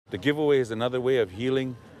The giveaway is another way of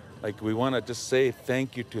healing. Like, we want to just say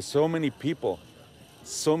thank you to so many people,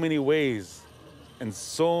 so many ways, and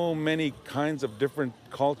so many kinds of different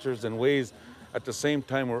cultures and ways. At the same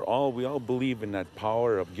time, we all believe in that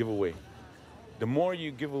power of giveaway. The more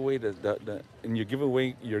you give away, and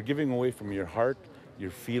you're giving away from your heart,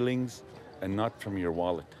 your feelings, and not from your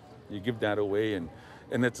wallet. You give that away, and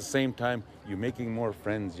at the same time, you're making more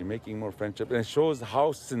friends, you're making more friendship, and it shows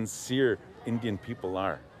how sincere Indian people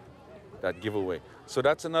are, that giveaway. So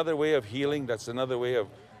that's another way of healing. That's another way of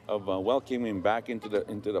welcoming back into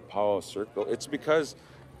the Pow Wow circle. It's because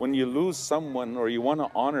when you lose someone or you want to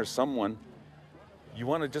honor someone, you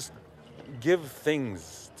want to just give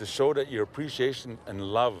things to show that your appreciation and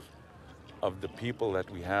love of the people that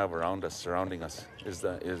we have around us, surrounding us, is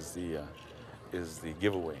the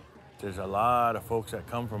giveaway. There's a lot of folks that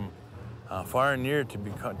come from far and near to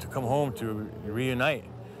come home to reunite,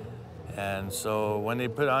 and so when they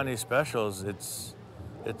put on these specials, it's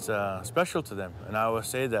special to them. And I always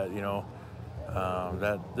say that, you know,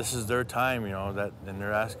 that this is their time, you know, and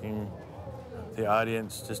they're asking the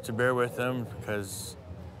audience just to bear with them because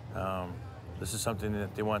this is something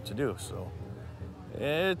that they want to do. So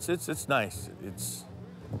it's nice.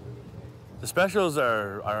 The specials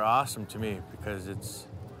are awesome to me because it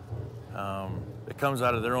comes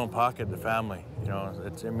out of their own pocket, the family. You know,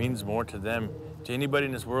 it means more to them. To anybody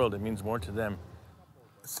in this world, it means more to them.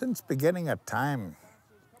 Since beginning of time,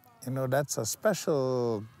 you know, that's a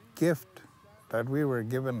special gift that we were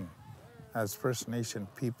given as First Nation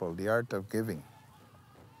people, the art of giving.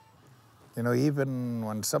 You know, even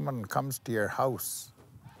when someone comes to your house,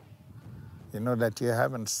 you know, that you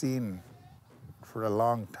haven't seen for a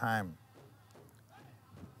long time,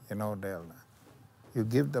 you know, you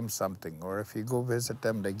give them something, or if you go visit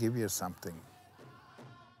them, they give you something.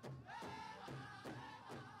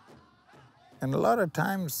 And a lot of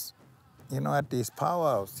times, you know, at these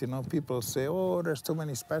powwows, you know, people say, oh, there's too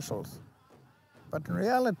many specials. But in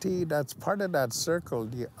reality, that's part of that circle,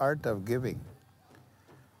 the art of giving.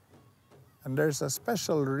 And there's a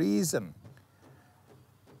special reason,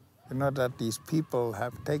 you know, that these people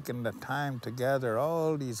have taken the time to gather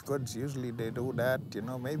all these goods. Usually they do that, you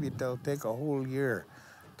know, maybe they'll take a whole year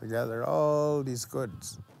to gather all these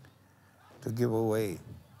goods to give away.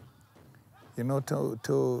 You know,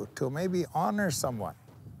 to maybe honor someone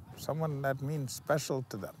that means special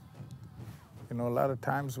to them. You know, a lot of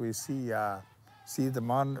times we see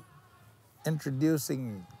them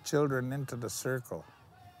introducing children into the circle.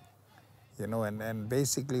 You know, and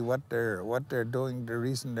basically what they're doing, the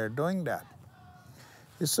reason they're doing that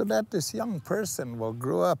is so that this young person will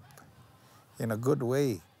grow up in a good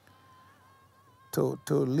way, to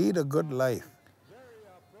lead a good life.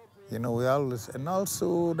 You know, and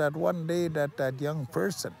also that one day that young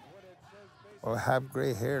person will have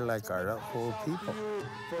gray hair like our whole people.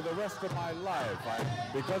 For the rest of my life,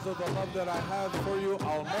 because of the love that I have for you,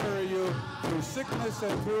 I'll marry you through sickness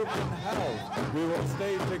and through health. We will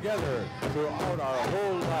stay together throughout our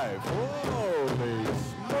whole life. Holy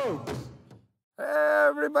smokes!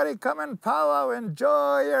 Everybody come and powwow,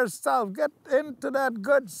 enjoy yourself, get into that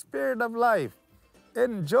good spirit of life.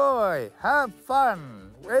 Enjoy, have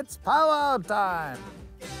fun, it's powwow time.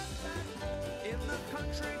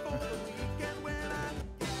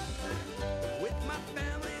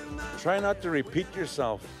 Try not to repeat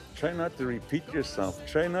yourself. Try not to repeat yourself.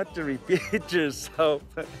 Try not to repeat yourself.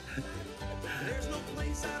 There's no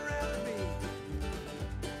place I'd rather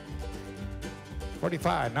be.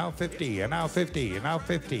 45, now 50, and now 50, and now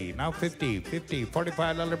 50, now 50, 50,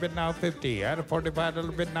 45 a little bit, now 50, add a 45 a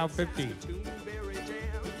little bit, now 50.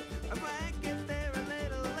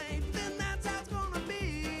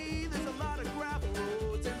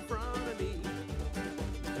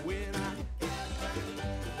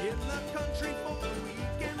 In the country for the week.